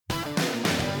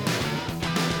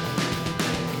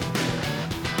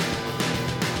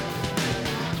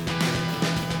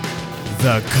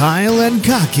The Kyle and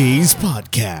Kakis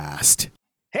Podcast.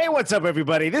 Hey, what's up,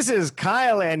 everybody? This is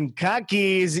Kyle and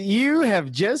Kakis. You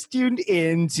have just tuned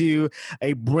into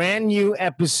a brand new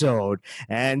episode.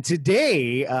 And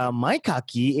today, my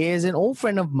Kaki is an old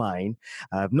friend of mine.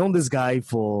 I've known this guy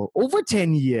for over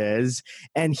 10 years,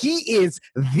 and he is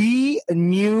the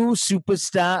new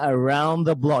superstar around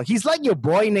the block. He's like your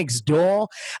boy next door.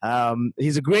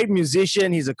 He's a great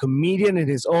musician, he's a comedian in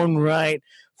his own right.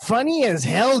 Funny as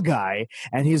hell guy.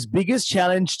 And his biggest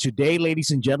challenge today, ladies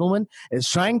and gentlemen, is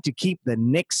trying to keep the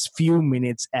next few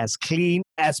minutes as clean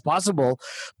as possible.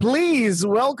 Please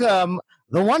welcome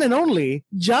the one and only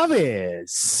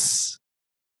Jarvis.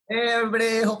 Hey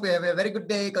everybody, hope you have a very good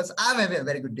day because I'm having a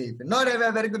very good day. If you not have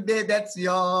a very good day, that's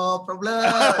your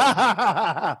problem.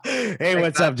 Hey,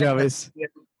 what's up, Jarvis?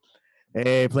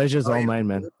 Hey, pleasure's all mine,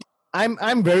 man.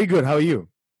 I'm very good. How are you?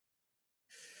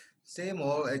 Same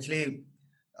old, actually.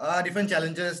 Different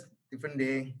challenges, different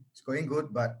day. It's going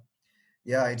good, but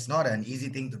yeah, it's not an easy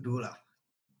thing to do.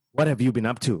 What have you been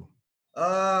up to?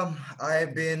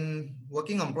 I've been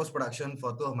working on post-production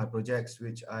for two of my projects,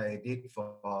 which I did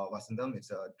for Vasantham. It's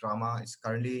a drama. It's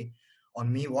currently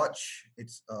on Me Watch.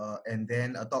 It's and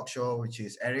then a talk show which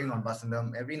is airing on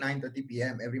Vasantham every 9:30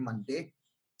 p.m. every Monday.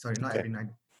 Sorry, not every night.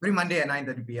 Every Monday at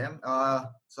 9:30 p.m.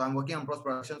 So I'm working on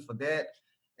post-productions for that.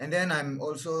 And then I'm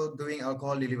also doing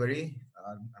alcohol delivery.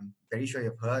 I'm very sure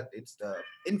you've heard. It's the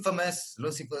infamous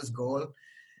Lucifer's Goal,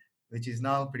 which is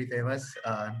now pretty famous.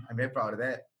 I'm very proud of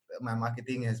that. My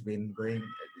marketing has been going.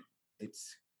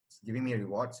 It's giving me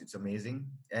rewards. It's amazing,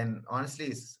 and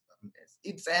honestly,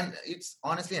 it's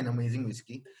honestly an amazing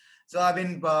whiskey. So I've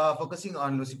been focusing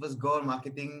on Lucifer's Gold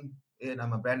marketing, and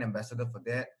I'm a brand ambassador for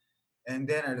that. And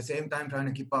then at the same time, trying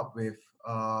to keep up with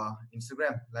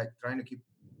Instagram, like trying to keep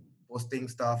posting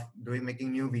stuff,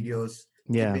 making new videos,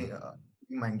 Yeah.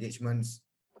 keeping my engagements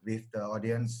with the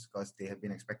audience because they have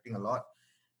been expecting a lot,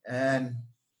 and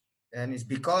it's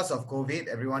because of COVID,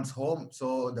 everyone's home,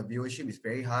 so the viewership is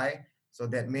very high. So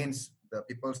that means the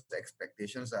people's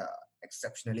expectations are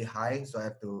exceptionally high. So I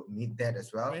have to meet that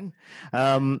as well.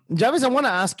 Jarvis, I want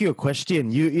to ask you a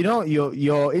question. You know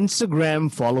your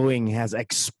Instagram following has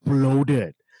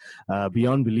exploded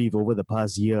beyond belief over the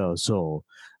past year or so.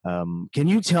 Can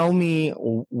you tell me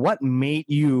what made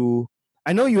you?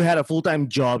 I know you had a full-time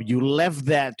job. You left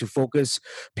that to focus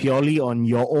purely on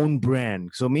your own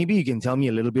brand. So maybe you can tell me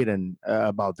a little bit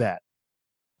about that.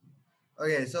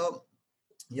 Okay, so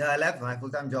yeah, I left my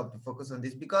full-time job to focus on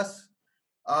this because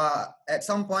at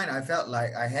some point I felt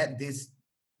like I had this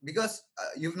because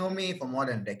you've known me for more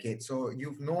than a decade. So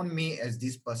you've known me as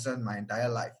this person my entire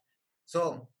life.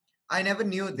 So I never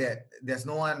knew that there's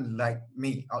no one like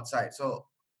me outside. So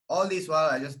all this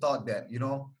while I just thought that,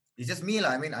 it's just me.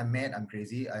 I mean, I'm mad, I'm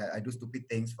crazy. I do stupid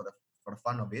things for the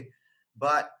fun of it.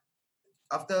 But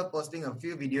after posting a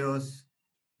few videos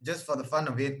just for the fun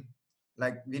of it,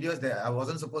 like videos that I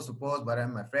wasn't supposed to post, but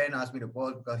then my friend asked me to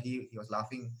post because he was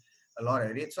laughing a lot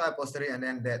at it. So I posted it, and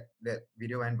then that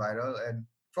video went viral. And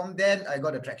from then I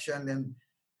got attraction. Then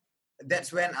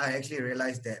that's when I actually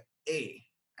realized that, hey,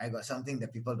 I got something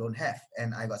that people don't have,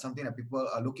 and I got something that people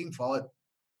are looking forward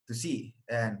to see,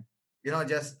 and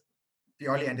just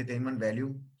purely entertainment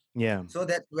value. Yeah. So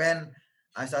that's when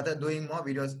I started doing more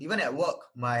videos. Even at work,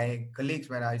 my colleagues,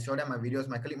 when I showed them my videos,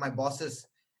 my bosses,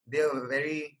 they were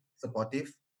very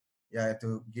supportive. Yeah, I have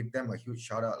to give them a huge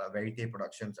shout out. Verite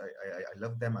Productions, I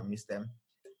love them. I miss them.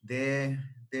 They've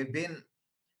been,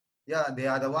 yeah, they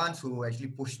are the ones who actually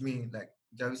pushed me. Like,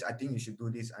 Jarvis, I think you should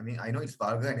do this. I mean, I know it's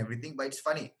vulgar and everything, but it's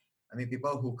funny. I mean,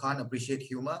 people who can't appreciate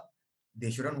humor, they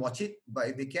shouldn't watch it. But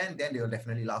if they can, then they'll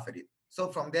definitely laugh at it. So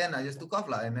from then, I just took off,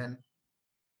 and then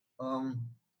um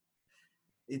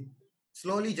it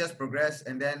slowly just progressed,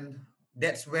 and then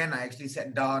that's when I actually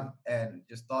sat down and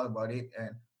just thought about it,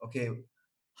 and okay,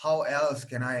 how else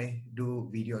can I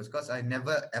do videos? Because I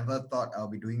never ever thought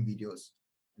I'll be doing videos.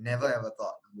 Never ever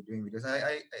thought I'll be doing videos.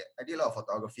 I did a lot of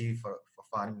photography for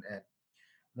fun, and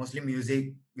mostly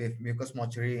music with Mucus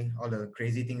Mortuary, all the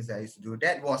crazy things that I used to do.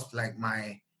 That was like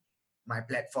my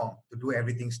platform to do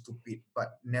everything stupid,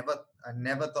 but I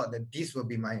never thought that this will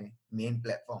be my main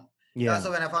platform. Yeah.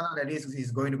 So when I found out that this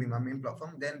is going to be my main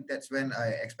platform, then that's when I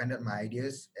expanded my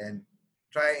ideas and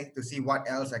try to see what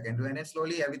else I can do. And then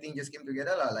slowly everything just came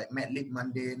together, like Mad Lib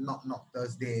Monday, Knock Knock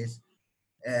Thursdays,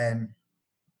 and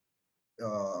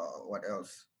what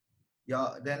else?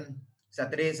 Yeah, then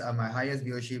Saturdays are my highest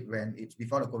viewership when it's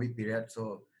before the COVID period.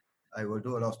 So I will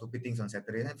do a lot of stupid things on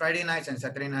Saturdays. And Friday nights and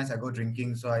Saturday nights I go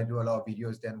drinking. So I do a lot of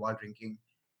videos then while drinking.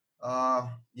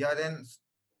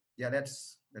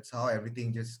 That's how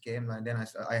everything just came. And then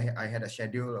I had a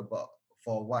schedule about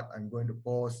for what I'm going to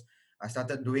post. I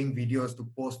started doing videos to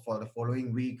post for the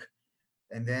following week.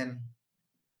 And then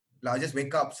I'll just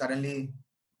wake up suddenly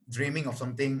dreaming of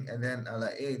something, and then I'm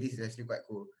like, hey, this is actually quite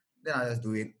cool. Then I'll just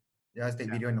do it. Just take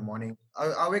video in the morning.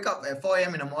 I'll wake up at 4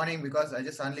 a.m. in the morning because I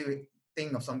just suddenly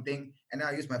think of something, and then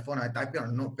I use my phone. I type it on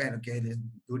a notepad. Okay, let's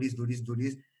do this, do this, do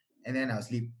this, and then I'll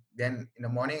sleep. Then in the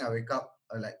morning I wake up.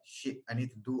 I'm like, shit, I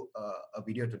need to do a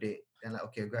video today. Then like,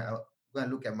 okay, I'll go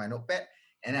and look at my notepad,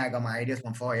 and then I got my ideas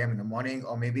from 4 a.m. in the morning,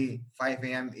 or maybe 5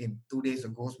 a.m. in 2 days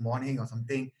ago's morning or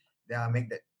something. Then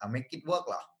I'll make it work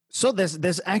lah. So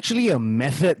there's actually a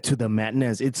method to the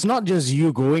madness. It's not just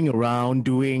you going around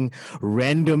doing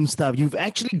random stuff. You've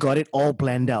actually got it all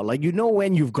planned out. Like you know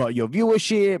when you've got your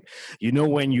viewership, you know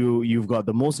when you've got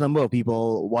the most number of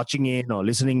people watching in or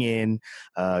listening in.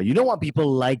 You know what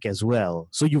people like as well.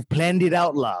 So you've planned it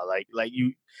out, lah. Like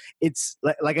you, it's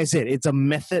like I said, it's a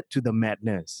method to the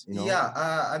madness. You know? Yeah,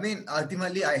 I mean,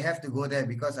 ultimately, I have to go there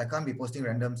because I can't be posting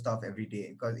random stuff every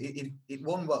day because it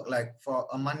won't work. Like for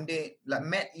a Monday, like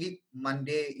Mad Lib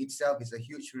Monday itself is a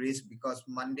huge risk because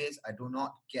Mondays I do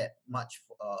not get much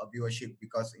viewership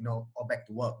because or back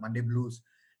to work, Monday blues,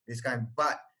 this kind.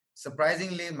 But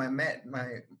surprisingly, my Mad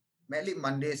Lib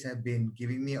Mondays have been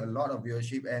giving me a lot of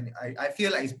viewership, and I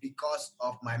feel like it's because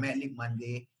of my Mad Lib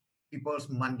Monday, people's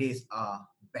Mondays are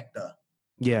better.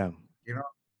 Yeah.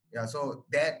 Yeah, so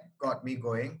that got me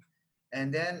going.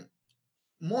 And then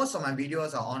most of my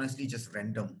videos are honestly just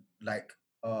random, like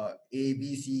A,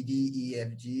 B, C, D, E,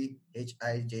 F, G, H,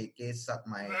 I, J, K, suck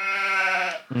my...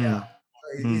 Yeah.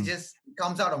 So it just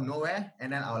comes out of nowhere,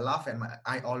 and then I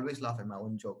always laugh at my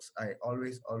own jokes. I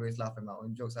always laugh at my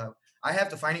own jokes. I have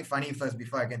to find it funny first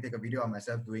before I can take a video of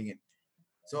myself doing it.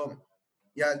 So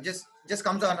yeah, just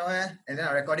comes out of nowhere, and then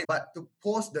I record it. But to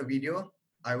post the video,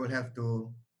 I will have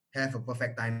to have a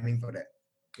perfect timing for that.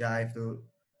 Yeah, I have to,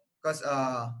 because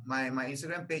my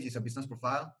Instagram page is a business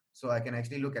profile, so I can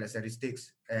actually look at the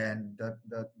statistics and the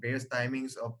various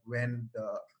timings of when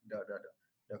the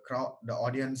crowd, the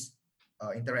audience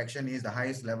interaction is the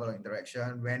highest level of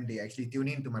interaction, when they actually tune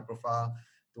into my profile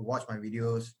to watch my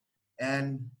videos.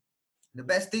 And the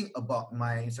best thing about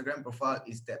my Instagram profile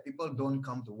is that people don't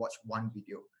come to watch one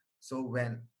video. So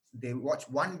when they watch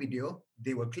one video,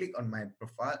 they will click on my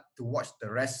profile to watch the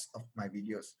rest of my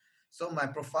videos. So my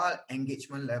profile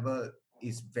engagement level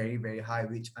is very, very high,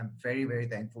 which I'm very, very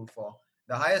thankful for.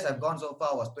 The highest I've gone so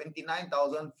far was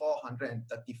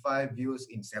 29,435 views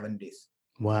in 7 days.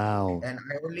 Wow. And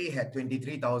I only had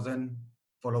 23,000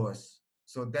 followers.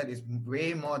 So that is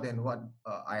way more than what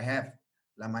I have,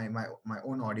 like my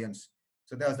own audience.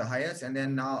 So that was the highest. And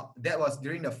then now that was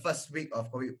during the first week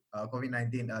of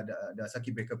COVID-19, the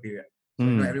circuit breaker period. So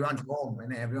everyone's home,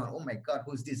 and then everyone, oh my God,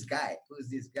 who's this guy? Who's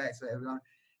this guy? So everyone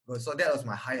goes, so that was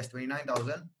my highest,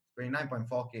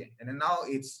 29.4K. And then now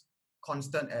it's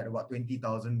constant at about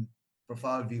 20,000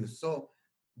 profile views. So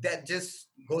that just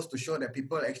goes to show that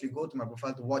people actually go to my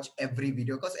profile to watch every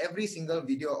video, because every single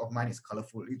video of mine is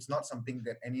colorful. It's not something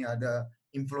that any other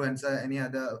influencer, any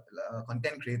other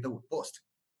content creator would post.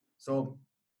 So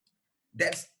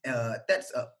that's a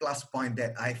plus point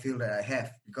that I feel that I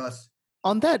have, because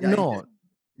on that note,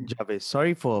 Jarvis,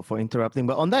 sorry for interrupting,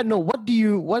 but on that note, what do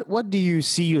you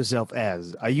see yourself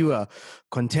as? Are you a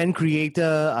content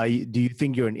creator? Do you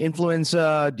think you're an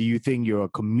influencer? Do you think you're a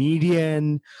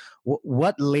comedian?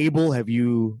 What label have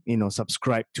you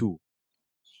subscribed to?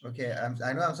 Okay,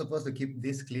 I know I'm supposed to keep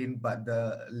this clean, but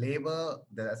the label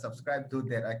that I subscribe to,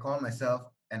 that I call myself,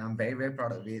 and I'm very, very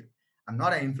proud of it, I'm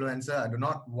not an influencer. I do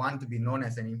not want to be known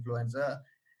as an influencer.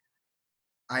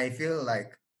 I feel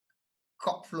like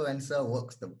cockfluencer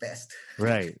works the best.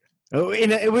 Right.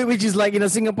 Which is like in a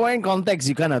Singaporean context,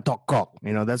 you kind of talk cock.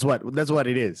 That's what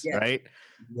it is, yes. Right?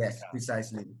 Yes,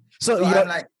 precisely. So I'm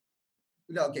like,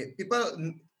 okay,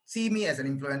 people see me as an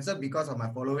influencer because of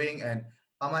my following and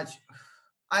how much.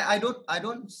 I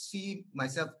don't see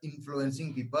myself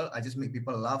influencing people. I just make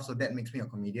people laugh, so that makes me a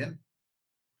comedian.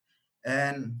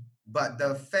 But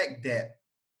the fact that,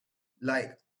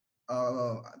 like,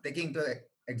 taking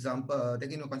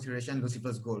into consideration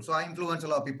Lucifer's Gold. So I influence a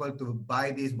lot of people to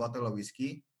buy this bottle of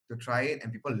whiskey, to try it,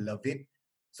 and people love it.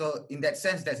 So in that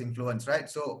sense, that's influence, right?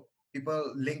 So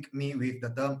people link me with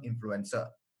the term influencer.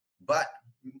 But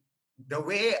the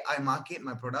way I market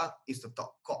my product is to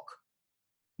talk cock.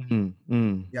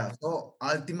 Yeah, so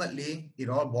ultimately, it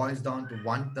all boils down to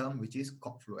one term, which is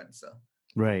cockfluencer.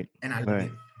 Right. And I love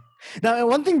it. Now,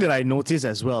 one thing that I noticed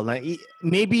as well, like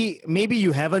maybe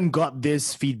you haven't got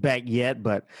this feedback yet,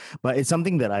 but it's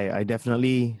something that I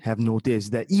definitely have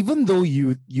noticed, that even though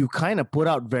you kind of put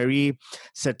out very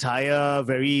satire,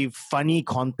 very funny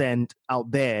content out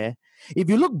there, if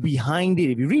you look behind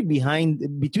it, if you read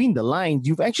between the lines,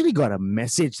 you've actually got a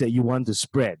message that you want to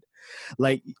spread.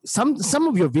 Like some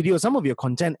of your videos, some of your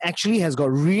content actually has got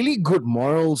really good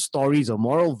moral stories or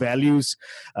moral values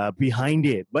behind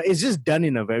it, but it's just done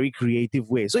in a very creative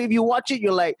way. So if you watch it,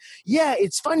 you're like, yeah,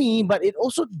 it's funny, but it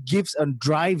also gives and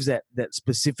drives that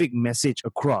specific message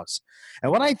across.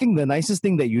 And what I think the nicest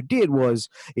thing that you did was,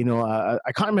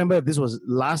 I can't remember if this was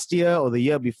last year or the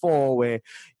year before, where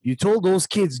you told those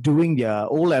kids doing their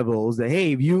O levels that,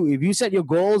 hey, if you set your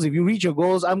goals, if you reach your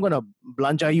goals, I'm gonna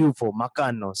belanja you for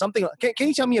makan or something. Can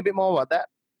you tell me a bit more about that?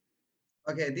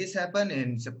 Okay, this happened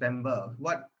in September.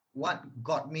 What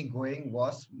got me going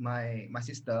was my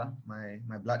sister,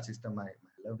 my blood sister, my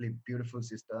lovely beautiful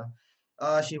sister.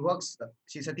 She works.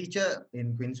 She's a teacher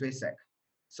in Queensway Sec.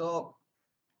 So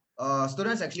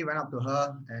students actually went up to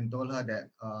her and told her that,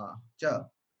 Cher,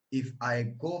 if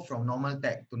I go from normal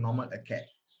tech to normal acad,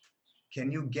 can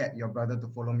you get your brother to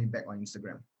follow me back on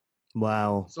Instagram?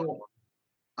 Wow. So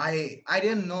I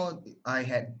didn't know I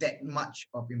had that much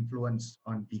of influence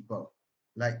on people.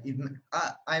 Like even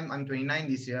I'm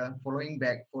 29 this year. Following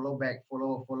back, follow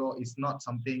is not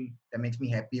something that makes me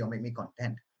happy or make me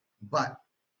content, but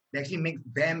it actually makes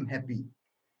them happy.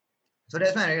 So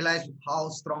that's when I realized how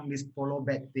strong this follow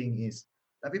back thing is.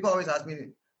 Like people always ask me,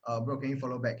 bro, can you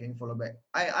follow back? Can you follow back?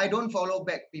 I don't follow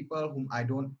back people whom I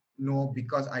don't know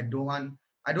because I don't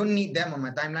need them on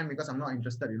my timeline because I'm not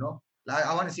interested, you know? Like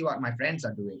I want to see what my friends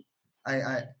are doing.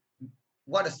 I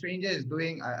what a stranger is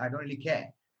doing, I don't really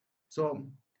care. So,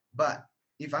 but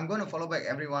if I'm going to follow back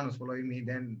everyone who's following me,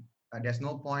 then there's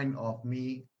no point of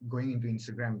me going into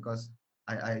Instagram because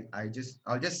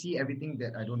I'll just see everything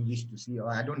that I don't wish to see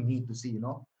or I don't need to see, you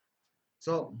know.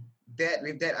 So that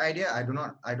with that idea, I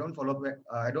don't follow back.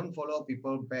 I don't follow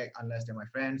people back unless they're my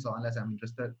friends or unless I'm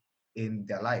interested in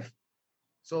their life.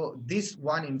 So this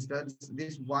one instance,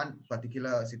 this one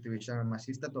particular situation, when my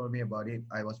sister told me about it,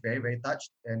 I was very, very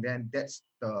touched. And then that's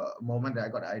the moment that I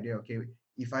got the idea, okay,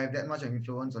 if I have that much of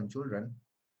influence on children,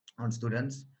 on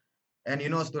students, and you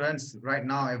know, students right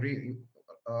now, if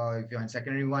you're in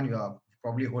secondary one, you are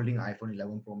probably holding an iPhone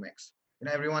 11 Pro Max. You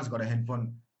know, everyone's got a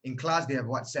handphone. In class, they have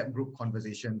WhatsApp group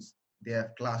conversations. They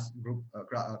have class group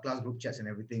chats and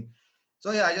everything.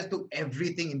 So yeah, I just took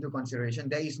everything into consideration.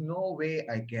 There is no way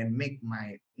I can make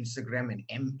my Instagram an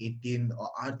M18 or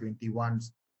R21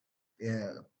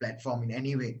 platform in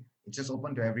any way. It's just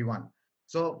open to everyone.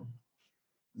 So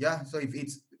yeah, so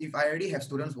if I already have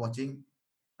students watching,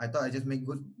 I thought I just make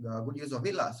good use of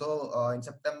it lah. So in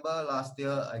September last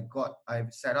year, I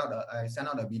sent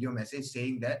out a video message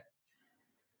saying that,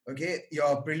 okay,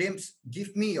 your prelims,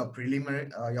 give me your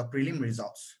prelim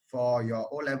results for your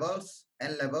O levels,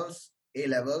 N levels, A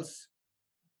levels,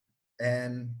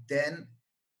 and then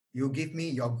you give me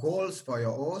your goals for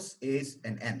your O's, A's,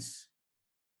 and N's.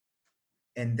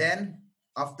 And then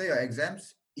after your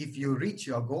exams, if you reach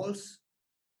your goals,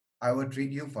 I will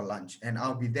treat you for lunch and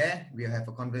I'll be there. We have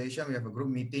a conversation, we have a group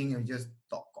meeting, and just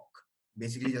talk.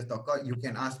 Basically, just talk. You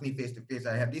can ask me face to face.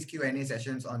 I have these Q&A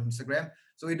sessions on Instagram.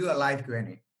 So we do a live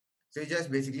Q&A. So you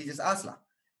just basically just ask lah.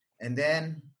 And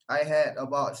then I had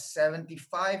about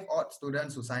 75 odd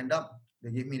students who signed up.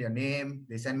 They gave me their name,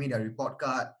 they sent me their report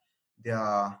card,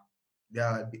 their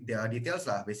details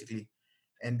lah, basically.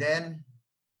 And then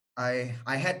I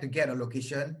had to get a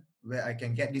location where I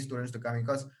can get these students to come in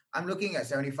because I'm looking at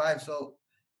 75. So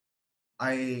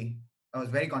I was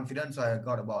very confident. So I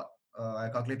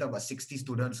calculated about 60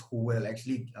 students who will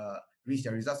actually reach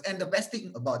their results. And the best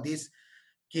thing about these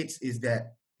kids is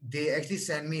that they actually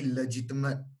send me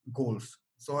legitimate goals.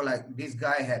 So like this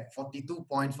guy had 42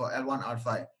 points for L1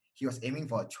 R5. He was aiming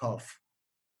for a 12.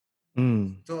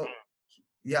 So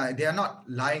yeah, they are not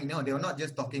lying. No, they are not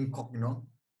just talking cock, you know.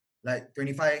 Like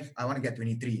 25, I want to get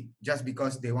 23 just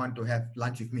because they want to have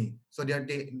lunch with me. So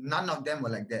none of them were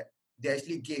like that. They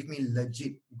actually gave me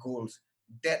legit goals.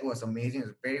 That was amazing. It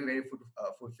was very, very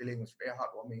fulfilling. It was very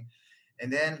heartwarming.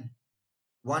 And then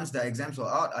once the exams were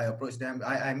out, I approached them.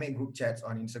 I made group chats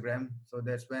on Instagram. So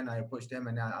that's when I approached them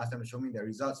and I asked them to show me their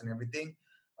results and everything.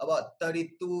 About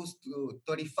 32 to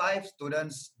 35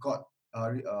 students got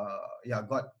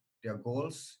their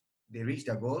goals. They reached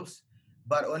their goals.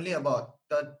 But only about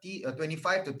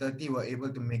 25 to 30 were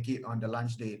able to make it on the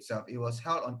lunch day itself. It was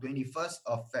held on 21st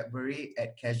of February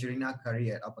at Casuarina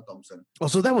Curry at Upper Thomson. Oh,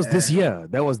 so that was this year.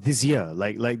 That was this year.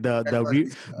 Like the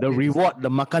reward, the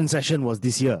makan session was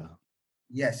this year.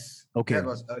 Yes. Okay. That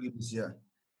was early this year.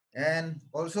 And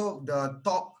also the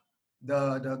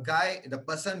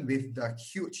person with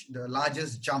the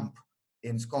largest jump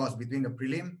in scores between the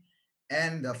prelim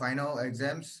and the final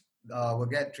exams will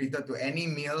get treated to any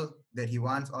meal that he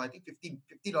wants, or I think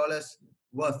 $50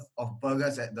 worth of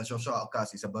burgers at the Social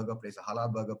Outcast. It's a burger place, a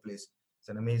halal burger place. It's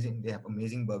an amazing. They have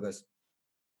amazing burgers.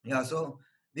 Yeah, so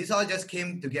this all just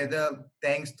came together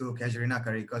thanks to Casuarina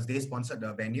Curry because they sponsored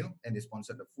the venue and they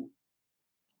sponsored the food.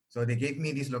 So they gave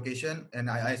me this location, and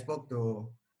I spoke to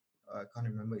I can't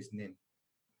remember his name.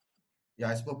 Yeah,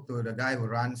 I spoke to the guy who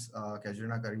runs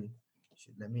Casuarina Curry.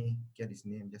 Let me get his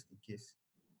name just in case.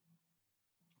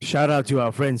 Shout out to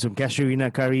our friends from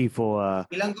Casuarina Curry for.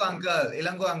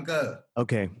 Ilango uncle.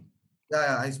 Okay.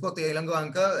 Yeah, I spoke to Ilango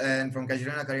uncle and from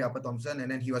Casuarina Curry, Upper Thompson,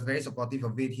 and then he was very supportive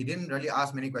of it. He didn't really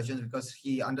ask many questions because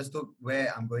he understood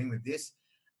where I'm going with this.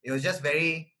 It was just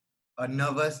very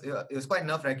nervous. It was quite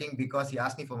nerve-wracking because he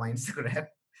asked me for my Instagram.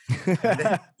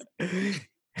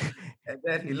 And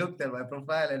then he looked at my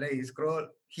profile and then he scrolled.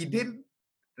 He didn't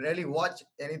really watch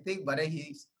anything, but then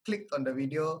he clicked on the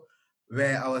video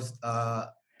where I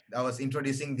was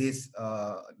introducing this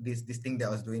thing that I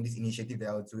was doing, this initiative that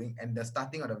I was doing, and the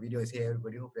starting of the video is, "Hey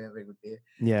everybody, hope you have a very good day."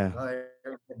 Yeah.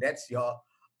 That's your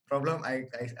problem. I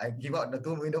give out the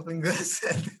two middle fingers.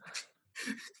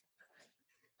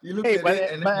 You looked at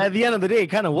it, and but at the end of the day, it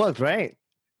kind of worked, right?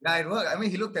 Yeah, it worked. I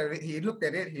mean, he looked at it, he looked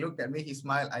at me, he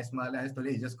smiled, I smiled, and I told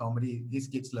him it's just comedy. These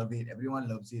kids love it, everyone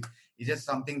loves it. It's just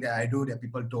something that I do that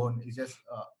people don't. It's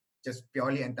just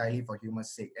purely entirely for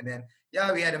humor's sake. And then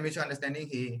we had a mutual understanding.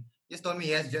 He just told me,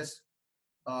 yes, just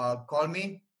call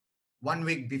me 1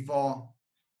 week before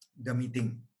the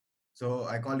meeting. So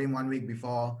I called him 1 week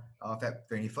before Feb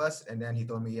 21st, and then he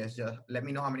told me, yes, just let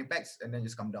me know how many packs, and then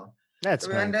just come down. That's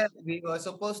so nice. we were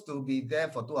supposed to be there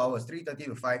for 2 hours, 3:30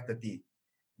 to 5:30.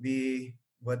 We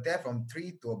were there from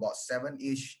 3 to about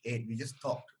 7-ish, 8. We just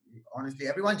talked. Honestly,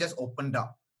 everyone just opened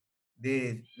up.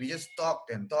 We just talked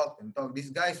and talked and talked.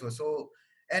 These guys were so,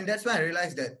 and that's when I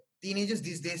realized that teenagers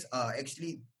these days are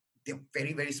actually, they're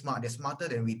very, very smart. They're smarter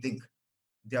than we think.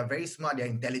 They are very smart. They're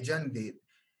intelligent.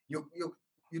 You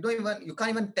can't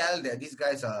even tell that these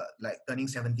guys are like turning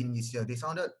 17 this year. They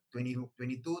sounded 20,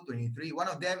 22, 23. One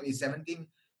of them is 17.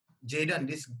 Jaden,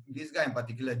 this guy in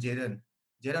particular, Jaden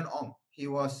Ong. He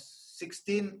was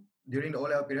 16 during the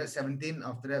O-level period, 17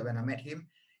 after that when I met him.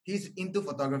 He's into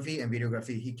photography and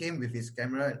videography. He came with his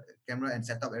camera and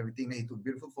set up everything. He took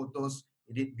beautiful photos,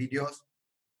 he did videos.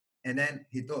 And then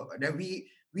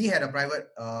we had a private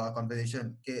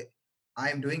conversation. Okay,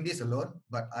 I'm doing this alone,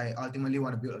 but I ultimately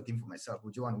want to build a team for myself.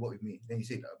 Would you want to work with me? Then he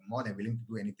said, I'm more than willing to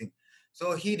do anything.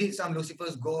 So he did some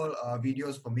Lucifer's Goal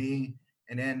videos for me.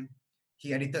 And then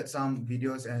he edited some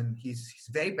videos, and he's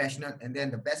very passionate. And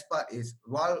then the best part is,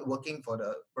 while working for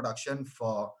the production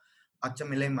for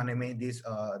Achamile Maneme, this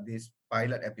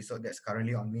pilot episode that's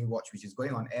currently on Me Watch, which is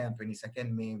going on air on 22nd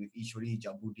May with Ishwari,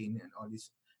 Jabudin, and all these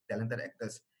talented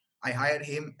actors, I hired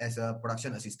him as a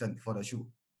production assistant for the show.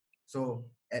 So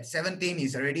at 17,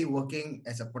 he's already working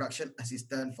as a production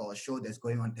assistant for a show that's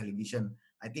going on television.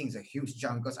 I think it's a huge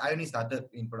jump because I only started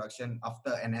in production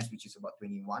after NS, which is about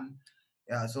 21.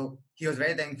 Yeah, so he was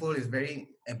very thankful.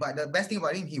 But the best thing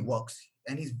about him, he works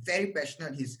and he's very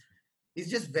passionate. He's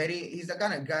the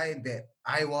kind of guy that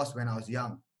I was when I was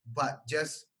young, but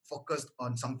just focused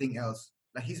on something else.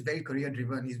 Like, he's very career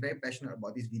driven. He's very passionate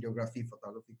about this videography,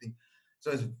 photography thing.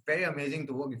 So it's very amazing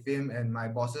to work with him, and my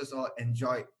bosses all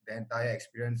enjoyed the entire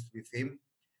experience with him.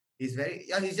 He's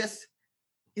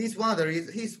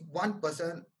one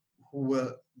person who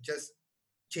will just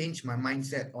change my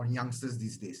mindset on youngsters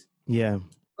these days. Yeah.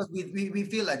 Because we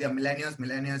feel like they're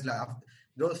millennials, like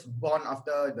those born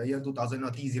after the year 2000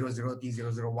 or T00,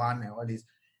 T001 and all this.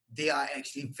 They are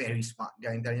actually very smart.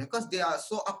 They're intelligent because they are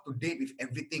so up to date with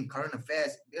everything, current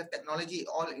affairs, their technology,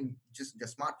 all in just their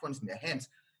smartphones in their hands.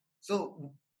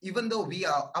 So even though we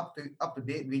are up to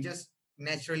date, we just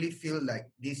naturally feel like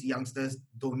these youngsters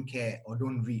don't care or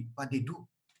don't read, but they do.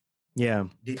 Yeah.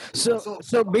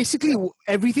 So basically,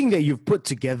 everything that you've put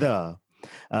together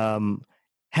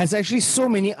has actually so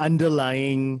many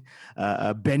underlying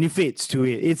benefits to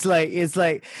it. It's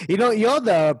like you're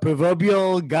the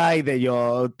proverbial guy that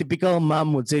your typical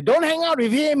mom would say, "Don't hang out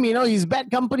with him. He's bad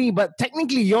company." But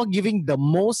technically, you're giving the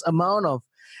most amount of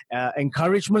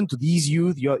encouragement to these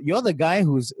youth. You're the guy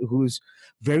who's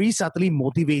very subtly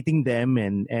motivating them,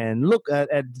 and look at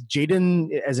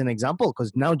Jaden as an example,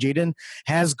 because now Jaden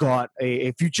has got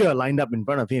a future lined up in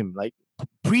front of him. Like,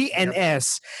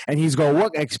 pre-NS, and he's got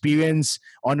work experience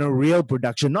on a real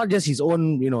production, not just his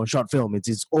own, short film. It's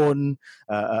his own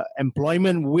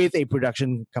employment with a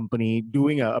production company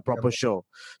doing a proper Yep. show.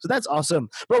 So that's awesome.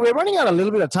 But we're running out a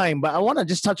little bit of time, but I want to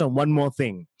just touch on one more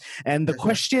thing. And the Yeah, sure.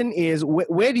 question is,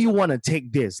 where do you want to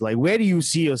take this? Like, where do you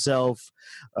see yourself,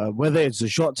 whether it's a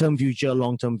short-term future,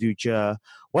 long-term future?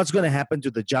 What's going to happen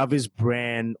to the Jarvis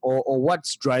brand, or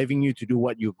what's driving you to do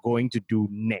what you're going to do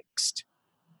next?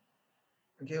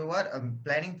 Okay, what I'm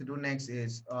planning to do next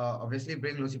is obviously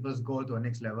bring Lucifer's Gold to a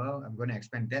next level. I'm going to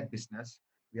expand that business.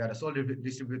 We are the sole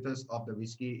distributors of the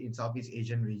whiskey in Southeast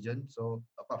Asian region. So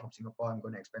apart from Singapore, I'm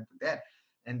going to expand to that.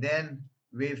 And then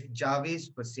with Jarvis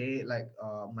per se, like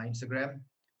my Instagram,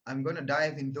 I'm going to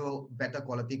dive into better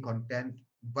quality content.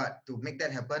 But to make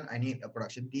that happen, I need a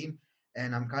production team.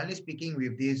 And I'm currently speaking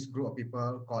with this group of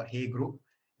people called Hey Group.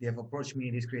 They have approached me,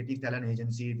 this creative talent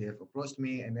agency. They have approached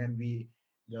me, and then the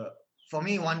for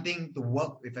me, wanting to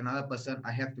work with another person,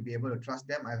 I have to be able to trust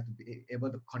them. I have to be able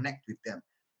to connect with them.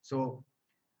 So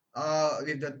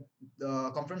with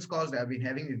the conference calls that I've been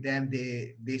having with them,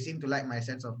 they seem to like my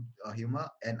sense of humor,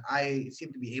 and I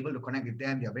seem to be able to connect with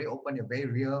them. They're very open. They're very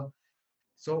real.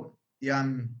 So yeah,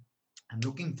 I'm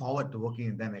looking forward to working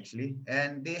with them actually.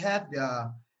 And they have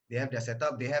their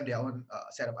setup. They have their own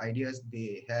set of ideas.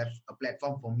 They have a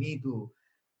platform for me to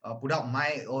put out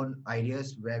my own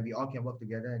ideas where we all can work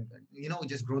together and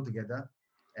just grow together.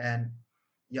 And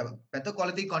yeah, better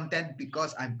quality content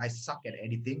because I suck at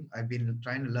editing. I've been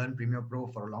trying to learn Premiere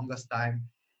Pro for the longest time,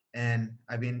 and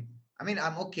I'm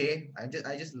okay. I'm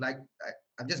just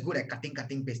good at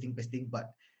cutting, pasting, but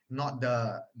not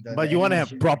the But you want to have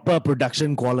animation. proper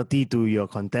production quality to your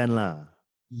content, lah.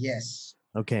 Yes,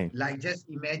 Okay. like just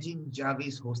imagine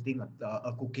Jarvis hosting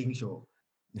a cooking show.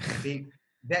 Okay,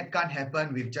 that can't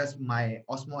happen with just my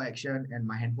Osmo Action and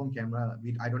my handphone camera.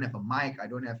 I don't have a mic, I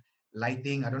don't have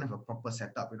lighting, I don't have a proper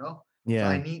setup. So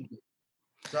Yeah.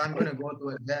 so I'm gonna go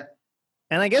towards that.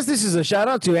 And I guess this is a shout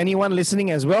out to anyone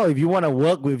listening as well. If you want to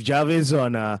work with Jarvis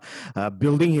on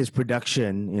building his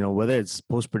production, whether it's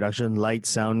post production, light,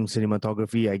 sound,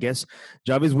 cinematography, I guess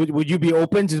Jarvis, would you be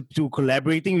open to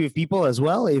collaborating with people as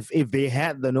well if they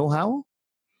had the know how?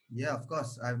 Yeah, of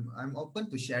course. I'm open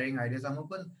to sharing ideas. I'm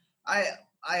open. I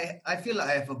I feel like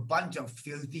I have a bunch of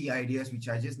filthy ideas which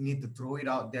I just need to throw it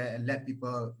out there and let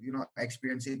people,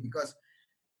 experience it because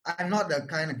I'm not the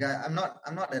kind of guy. I'm not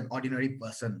an ordinary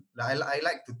person. Like I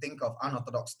like to think of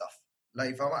unorthodox stuff.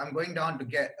 Like if I'm going down to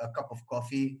get a cup of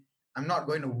coffee, I'm not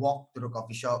going to walk to the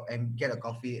coffee shop and get a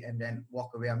coffee and then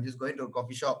walk away. I'm just going to a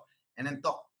coffee shop and then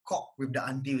talk cock with the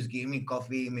auntie who's giving me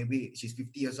coffee. Maybe she's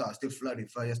 50 years old. I'll still flirt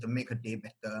with her just to make her day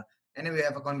better. And then we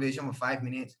have a conversation for 5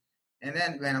 minutes. And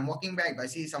then when I'm walking back, if I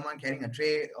see someone carrying a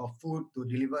tray of food to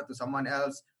deliver to someone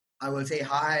else, I will say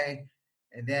hi.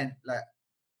 And then like,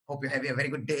 hope you're having a very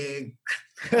good day.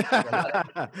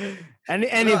 and You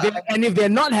and know, if they I, and if they're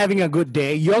not having a good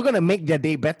day, you're gonna make their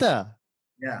day better,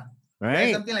 yeah, yeah,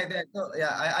 right? something like that. So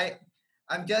yeah,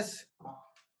 I'm just,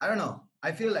 I don't know.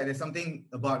 I feel like there's something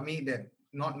about me that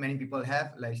not many people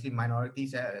have, like actually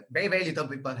minorities have, very very little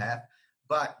people have.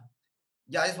 But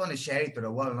yeah, I just want to share it to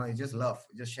the world. It's just love,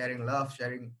 just sharing love,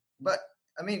 sharing. But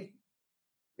I mean,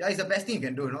 yeah, it's the best thing you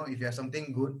can do. If you have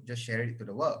something good, just share it to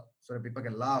the world so that people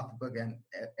can laugh, people can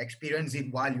experience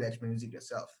it while you experience it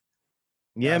yourself.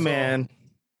 Yeah, Yeah, so man.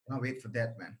 I'll wait for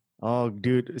that, man. Oh,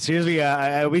 dude! Seriously,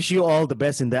 I wish you all the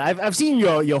best in that. I've seen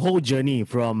your whole journey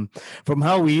from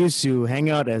how we used to hang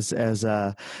out as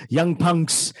young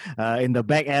punks in the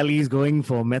back alleys, going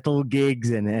for metal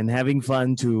gigs and having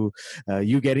fun, to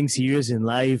you getting serious in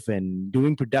life and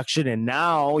doing production, and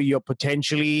now you're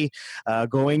potentially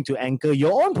going to anchor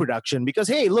your own production. Because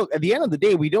hey, look, at the end of the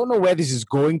day, we don't know where this is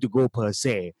going to go per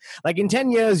se. Like in 10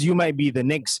 years, you might be the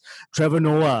next Trevor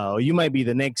Noah, or you might be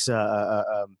the next.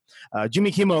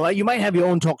 Jimmy Kimmel, like you might have your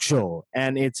own talk show,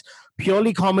 and it's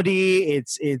purely comedy.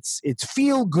 It's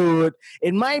feel good.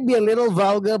 It might be a little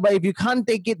vulgar, but if you can't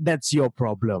take it, that's your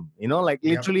problem. Like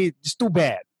Yep. literally, it's too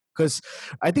bad. Because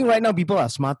I think right now people are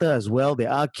smarter as well.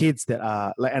 There are kids that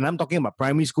are like, and I'm talking about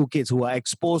primary school kids who are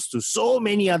exposed to so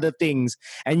many other things,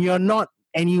 and you're not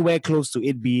anywhere close to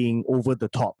it being over the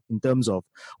top in terms of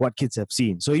what kids have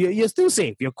seen. So you're still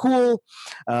safe. You're cool.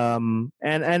 And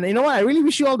you know what? I really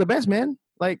wish you all the best, man.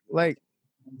 Like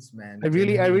Thanks, man. I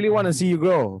really want to see you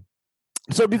grow.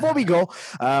 So before we go,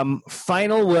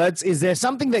 final words. Is there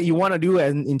something that you want to do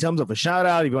in terms of a shout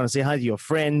out? If you want to say hi to your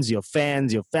friends, your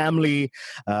fans, your family,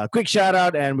 quick shout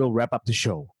out, and we'll wrap up the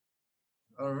show.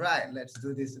 All right, let's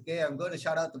do this. Okay, I'm going to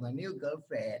shout out to my new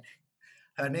girlfriend.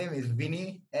 Her name is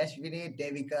Vinny, Ash Vinny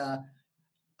Devika.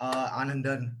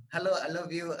 Anandan, hello, I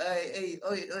love you. Hey, hey,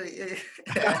 oi, oi, hey.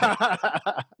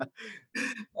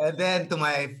 And then to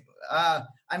my,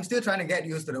 I'm still trying to get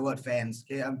used to the word fans.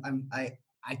 Okay,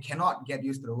 I cannot get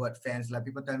used to the word fans. Like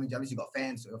people tell me, Jarvis, you got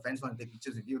fans. Your fans want to take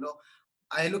pictures with you. No,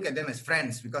 I look at them as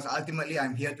friends because ultimately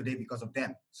I'm here today because of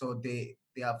them. So they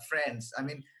are friends. I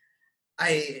mean,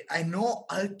 I know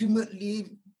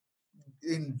ultimately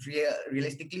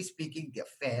realistically speaking, they're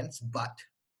fans, but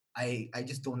I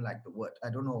just don't like the word. I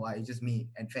don't know why. It's just me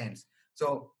and fans.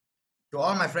 So to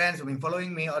all my friends who've been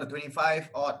following me, all the 25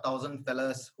 odd thousand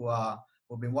fellas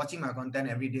who've been watching my content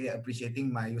every day,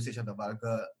 appreciating my usage of the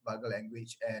vulgar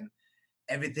language and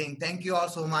everything. Thank you all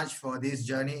so much for this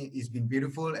journey. It's been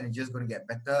beautiful and it's just going to get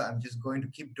better. I'm just going to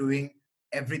keep doing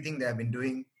everything that I've been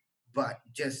doing, but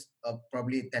just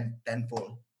probably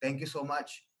tenfold. Thank you so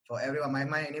much for everyone.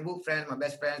 My neighborhood friends, my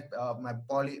best friends, my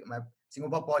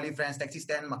Singapore Poly friends, taxi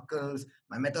stand muckles,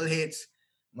 my metalheads,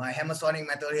 my Hammersonic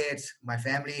metalheads, my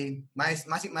family, my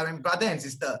brother and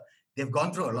sister. They've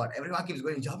gone through a lot. Everyone keeps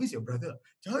going, Jarvis, your brother.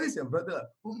 Jarvis, your brother.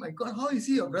 Oh my God, how is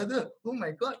he your brother? Oh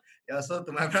my God. Yeah, so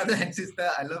to my brother and sister,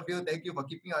 I love you. Thank you for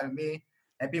keeping on me.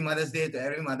 Happy Mother's Day to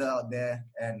every mother out there,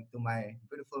 and to my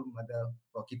beautiful mother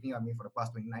for keeping on me for the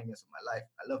past 29 years of my life.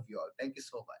 I love you all. Thank you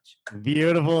so much.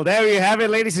 Beautiful. There you have it,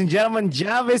 ladies and gentlemen.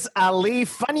 Jarvis Ali,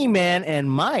 funny man, and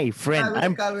my friend.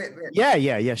 Wait.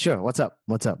 Yeah. Sure. What's up?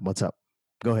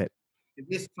 Go ahead.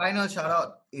 This final shout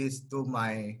out is to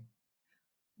my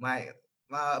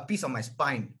piece of my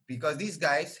spine, because these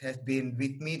guys have been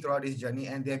with me throughout this journey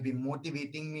and they've been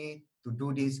motivating me to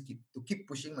do this, to keep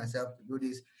pushing myself to do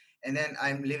this. And then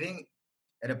I'm living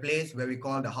at a place where we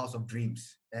call the House of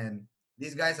Dreams, and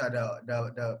these guys are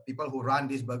the people who run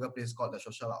this burger place called the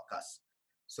Social Outcast.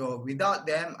 So without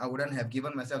them, I wouldn't have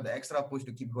given myself the extra push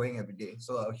to keep going every day.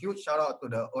 So a huge shout out to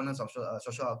the owners of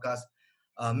Social Outcast,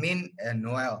 Min and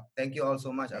Noel. Thank you all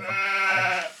so much.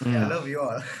 I love you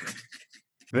all.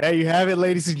 There you have it,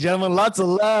 ladies and gentlemen. Lots of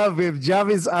love with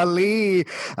Jarvis Ali.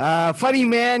 Funny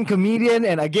man, comedian,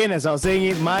 and again, as I was saying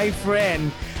it, my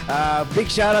friend. Big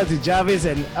shout out to Jarvis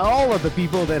and all of the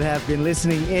people that have been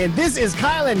listening in. This is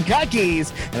Kyle and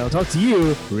Kakis, and I'll talk to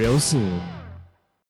you real soon.